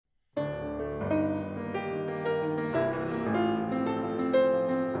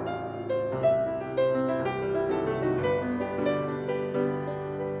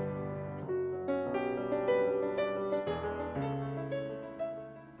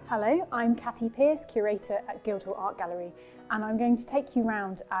Hello, I'm Katty Pearce, Curator at Guildhall Art Gallery, and I'm going to take you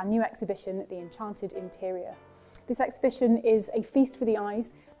round our new exhibition, The Enchanted Interior. This exhibition is a feast for the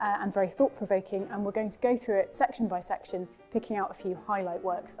eyes and very thought-provoking, and we're going to go through it section by section, picking out a few highlight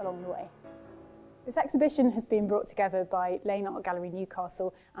works along the way. This exhibition has been brought together by Lane Art Gallery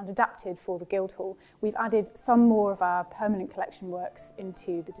Newcastle and adapted for the Guildhall. We've added some more of our permanent collection works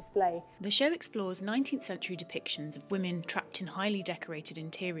into the display. The show explores 19th century depictions of women trapped in highly decorated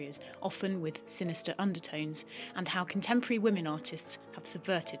interiors, often with sinister undertones, and how contemporary women artists have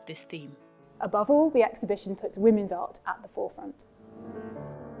subverted this theme. Above all, the exhibition puts women's art at the forefront.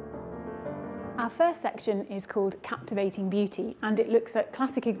 Our first section is called Captivating Beauty, and it looks at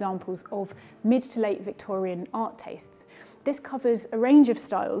classic examples of mid to late Victorian art tastes. This covers a range of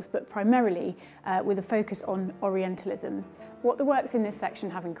styles, but primarily with a focus on Orientalism. What the works in this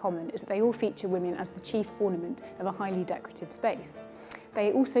section have in common is that they all feature women as the chief ornament of a highly decorative space.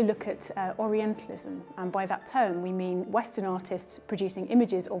 They also look at Orientalism, and by that term we mean Western artists producing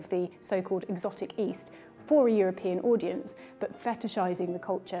images of the so-called exotic East for a European audience, but fetishising the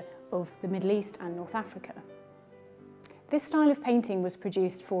culture of the Middle East and North Africa. This style of painting was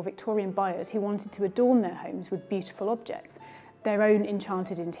produced for Victorian buyers who wanted to adorn their homes with beautiful objects. Their own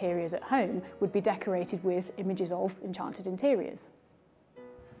enchanted interiors at home would be decorated with images of enchanted interiors.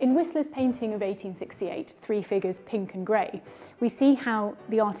 In Whistler's painting of 1868, Three Figures, Pink and Grey, we see how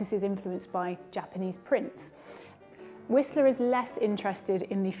the artist is influenced by Japanese prints. Whistler is less interested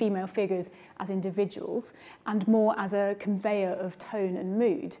in the female figures as individuals and more as a conveyor of tone and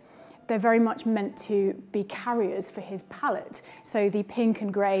mood. They're very much meant to be carriers for his palette. So the pink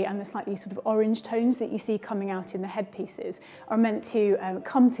and grey and the slightly sort of orange tones that you see coming out in the headpieces are meant to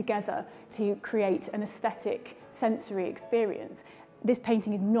come together to create an aesthetic sensory experience. This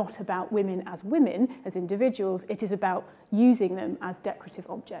painting is not about women, as individuals, it is about using them as decorative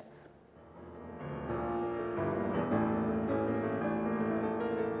objects.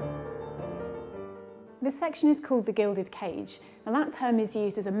 This section is called the gilded cage. Now that term is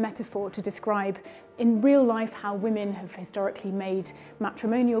used as a metaphor to describe in real life how women have historically made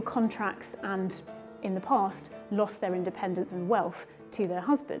matrimonial contracts and in the past lost their independence and wealth to their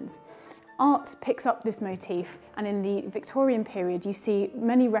husbands. Art picks up this motif, and in the Victorian period you see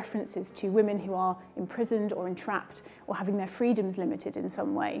many references to women who are imprisoned or entrapped or having their freedoms limited in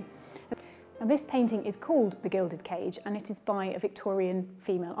some way. Now, this painting is called The Gilded Cage, and it is by a Victorian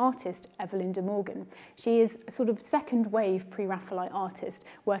female artist, Evelyn De Morgan. She is a sort of second wave Pre-Raphaelite artist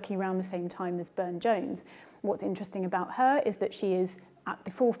working around the same time as Burne-Jones. What's interesting about her is that she is at the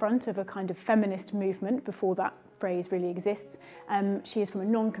forefront of a kind of feminist movement before that phrase really exists. She is from a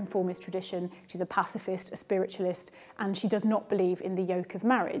non-conformist tradition, she's a pacifist, a spiritualist, and she does not believe in the yoke of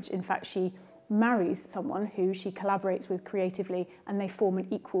marriage. In fact, she marries someone who she collaborates with creatively, and they form an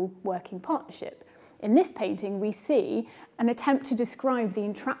equal working partnership. In this painting, we see an attempt to describe the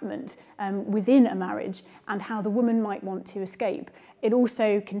entrapment within a marriage and how the woman might want to escape. It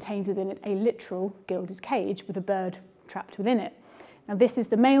also contains within it a literal gilded cage with a bird trapped within it. Now, this is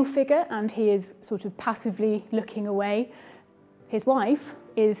the male figure, and he is sort of passively looking away. His wife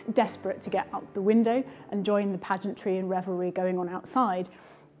is desperate to get out the window and join the pageantry and revelry going on outside.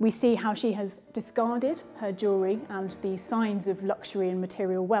 We see how she has discarded her jewellery and the signs of luxury and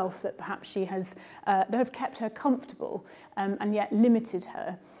material wealth that perhaps she has, that have kept her comfortable and yet limited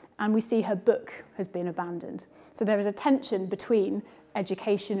her. And we see her book has been abandoned. So there is a tension between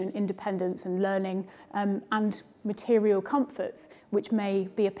education and independence and learning and material comforts, which may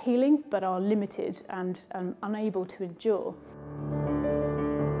be appealing but are limited and unable to endure.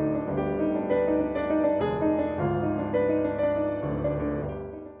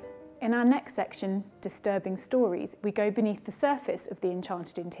 In our next section, Disturbing Stories, we go beneath the surface of the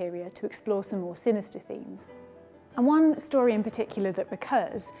Enchanted Interior to explore some more sinister themes. And one story in particular that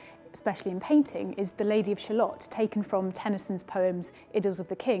recurs, especially in painting, is The Lady of Shalott, taken from Tennyson's poems Idylls of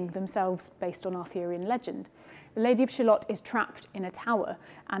the King, themselves based on Arthurian legend. The Lady of Shalott is trapped in a tower,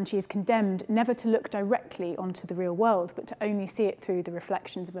 and she is condemned never to look directly onto the real world, but to only see it through the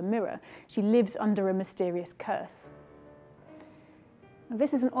reflections of a mirror. She lives under a mysterious curse. Now,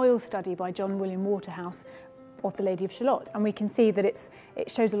 this is an oil study by John William Waterhouse of The Lady of Shalott, and we can see that it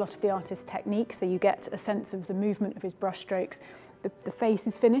shows a lot of the artist's technique, so you get a sense of the movement of his brushstrokes. The face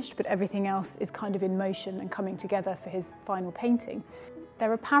is finished, but everything else is kind of in motion and coming together for his final painting.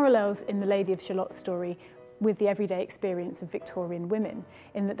 There are parallels in the Lady of Shalott story with the everyday experience of Victorian women,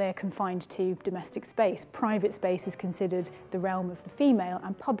 in that they are confined to domestic space. Private space is considered the realm of the female,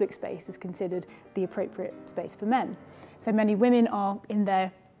 and public space is considered the appropriate space for men. So many women are in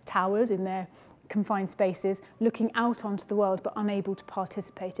their towers, in their confined spaces, looking out onto the world but unable to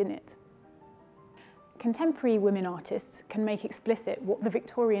participate in it. Contemporary women artists can make explicit what the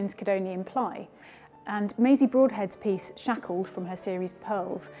Victorians could only imply, and Maisie Broadhead's piece Shackled from her series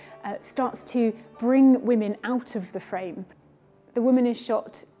Pearls starts to bring women out of the frame. The woman is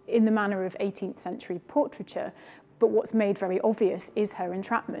shot in the manner of 18th century portraiture, but what's made very obvious is her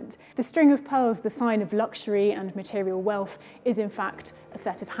entrapment. The string of pearls, the sign of luxury and material wealth, is in fact a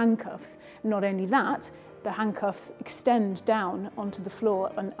set of handcuffs. Not only that, the handcuffs extend down onto the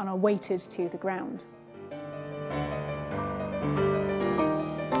floor and are weighted to the ground.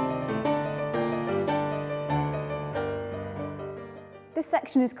 This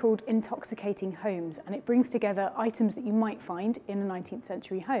section is called Intoxicating Homes, and it brings together items that you might find in a 19th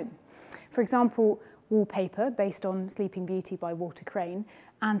century home. For example, wallpaper based on Sleeping Beauty by Walter Crane,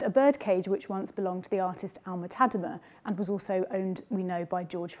 and a birdcage which once belonged to the artist Alma Tadema and was also owned, we know, by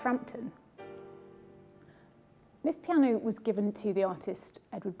George Frampton. This piano was given to the artist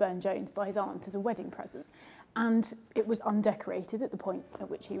Edward Burne-Jones by his aunt as a wedding present, and it was undecorated at the point at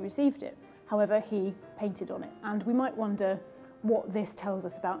which he received it. However, he painted on it, and we might wonder what this tells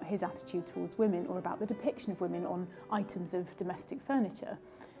us about his attitude towards women or about the depiction of women on items of domestic furniture.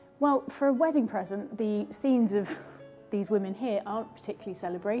 Well, for a wedding present, the scenes of these women here aren't particularly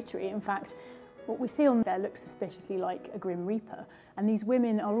celebratory. In fact, what we see on there looks suspiciously like a Grim Reaper, and these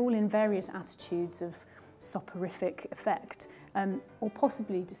women are all in various attitudes of soporific effect, or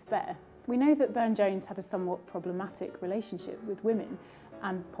possibly despair. We know that Burne-Jones had a somewhat problematic relationship with women,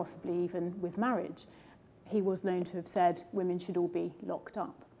 and possibly even with marriage. He was known to have said women should all be locked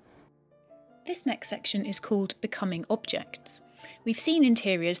up. This next section is called Becoming Objects. We've seen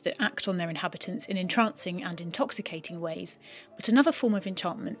interiors that act on their inhabitants in entrancing and intoxicating ways, but another form of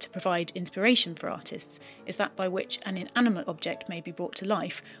enchantment to provide inspiration for artists is that by which an inanimate object may be brought to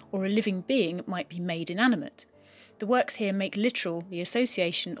life, or a living being might be made inanimate. The works here make literal the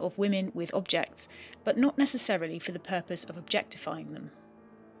association of women with objects, but not necessarily for the purpose of objectifying them.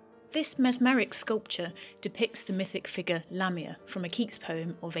 This mesmeric sculpture depicts the mythic figure Lamia from a Keats poem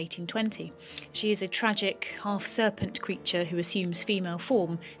of 1820. She is a tragic, half-serpent creature who assumes female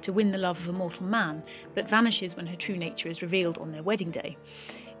form to win the love of a mortal man, but vanishes when her true nature is revealed on their wedding day.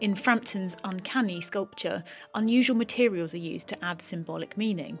 In Frampton's uncanny sculpture, unusual materials are used to add symbolic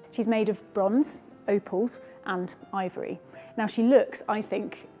meaning. She's made of bronze, opals and ivory. Now she looks, I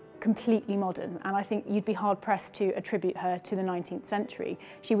think, completely modern, and I think you'd be hard-pressed to attribute her to the 19th century.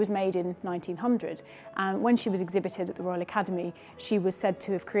 She was made in 1900, and when she was exhibited at the Royal Academy, she was said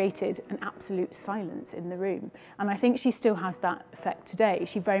to have created an absolute silence in the room, and I think she still has that effect today.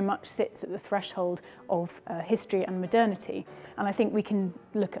 She very much sits at the threshold of history and modernity, and I think we can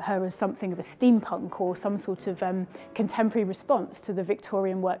look at her as something of a steampunk or some sort of contemporary response to the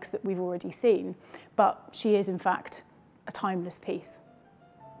Victorian works that we've already seen, but she is in fact a timeless piece.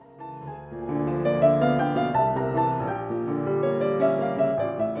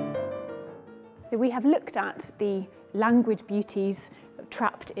 So we have looked at the languid beauties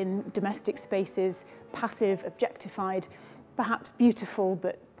trapped in domestic spaces, passive, objectified, perhaps beautiful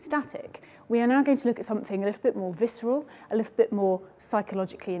but static. We are now going to look at something a little bit more visceral, a little bit more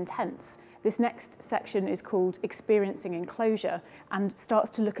psychologically intense. This next section is called Experiencing Enclosure and starts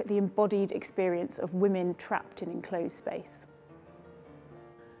to look at the embodied experience of women trapped in enclosed space.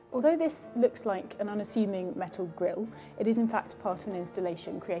 Although this looks like an unassuming metal grille, it is in fact part of an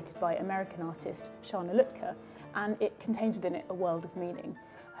installation created by American artist Shana Lutka, and it contains within it a world of meaning.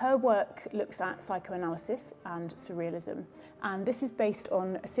 Her work looks at psychoanalysis and surrealism, and this is based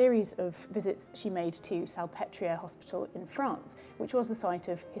on a series of visits she made to Salpêtrière Hospital in France, which was the site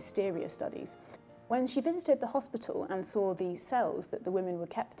of hysteria studies. When she visited the hospital and saw the cells that the women were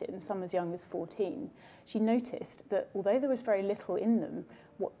kept in, some as young as 14, she noticed that although there was very little in them,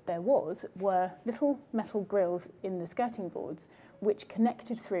 what there was were little metal grills in the skirting boards which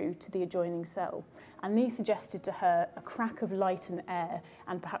connected through to the adjoining cell. And these suggested to her a crack of light and air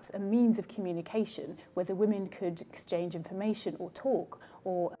and perhaps a means of communication where the women could exchange information or talk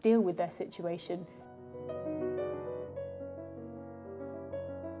or deal with their situation.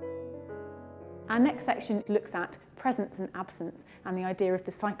 Our next section looks at presence and absence and the idea of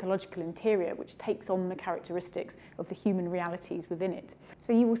the psychological interior, which takes on the characteristics of the human realities within it.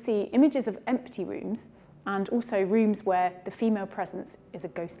 So you will see images of empty rooms and also rooms where the female presence is a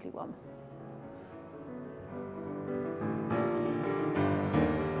ghostly one.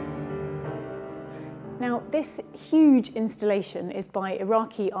 Now, this huge installation is by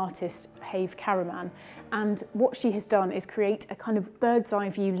Iraqi artist Have Karaman, and what she has done is create a kind of bird's eye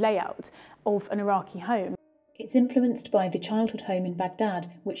view layout of an Iraqi home. It's influenced by the childhood home in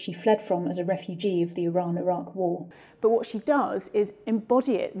Baghdad, which she fled from as a refugee of the Iran-Iraq War. But what she does is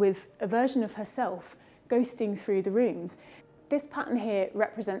embody it with a version of herself ghosting through the rooms. This pattern here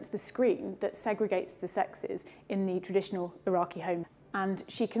represents the screen that segregates the sexes in the traditional Iraqi home, and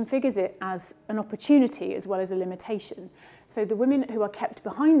she configures it as an opportunity as well as a limitation. So the women who are kept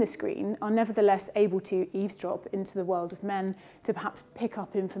behind the screen are nevertheless able to eavesdrop into the world of men, to perhaps pick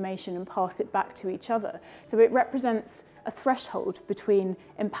up information and pass it back to each other. So it represents a threshold between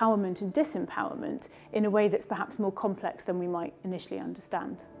empowerment and disempowerment in a way that's perhaps more complex than we might initially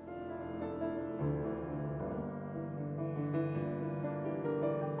understand.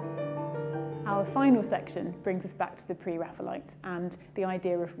 Our final section brings us back to the Pre-Raphaelites and the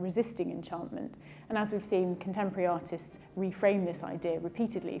idea of resisting enchantment. And as we've seen, contemporary artists reframe this idea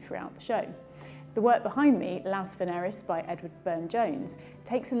repeatedly throughout the show. The work behind me, Laus Veneris by Edward Burne-Jones,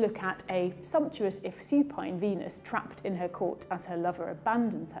 takes a look at a sumptuous if supine Venus trapped in her court as her lover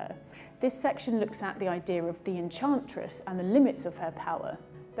abandons her. This section looks at the idea of the enchantress and the limits of her power.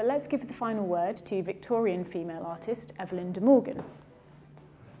 But let's give the final word to Victorian female artist Evelyn De Morgan.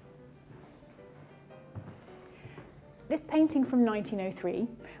 This painting from 1903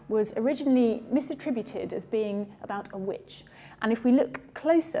 was originally misattributed as being about a witch. And if we look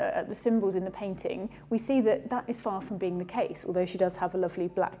closer at the symbols in the painting, we see that that is far from being the case, although she does have a lovely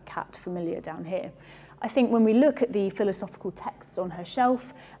black cat familiar down here. I think when we look at the philosophical texts on her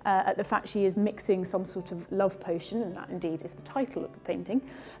shelf, at the fact she is mixing some sort of love potion, and that indeed is the title of the painting,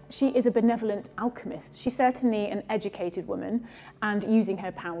 she is a benevolent alchemist. She's certainly an educated woman and using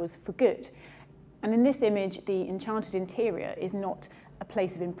her powers for good. And in this image, the Enchanted Interior is not a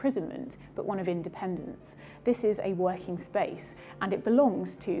place of imprisonment, but one of independence. This is a working space, and it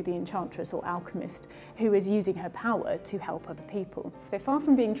belongs to the enchantress or alchemist who is using her power to help other people. So far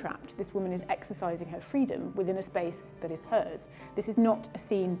from being trapped, this woman is exercising her freedom within a space that is hers. This is not a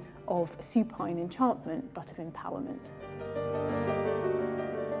scene of supine enchantment, but of empowerment.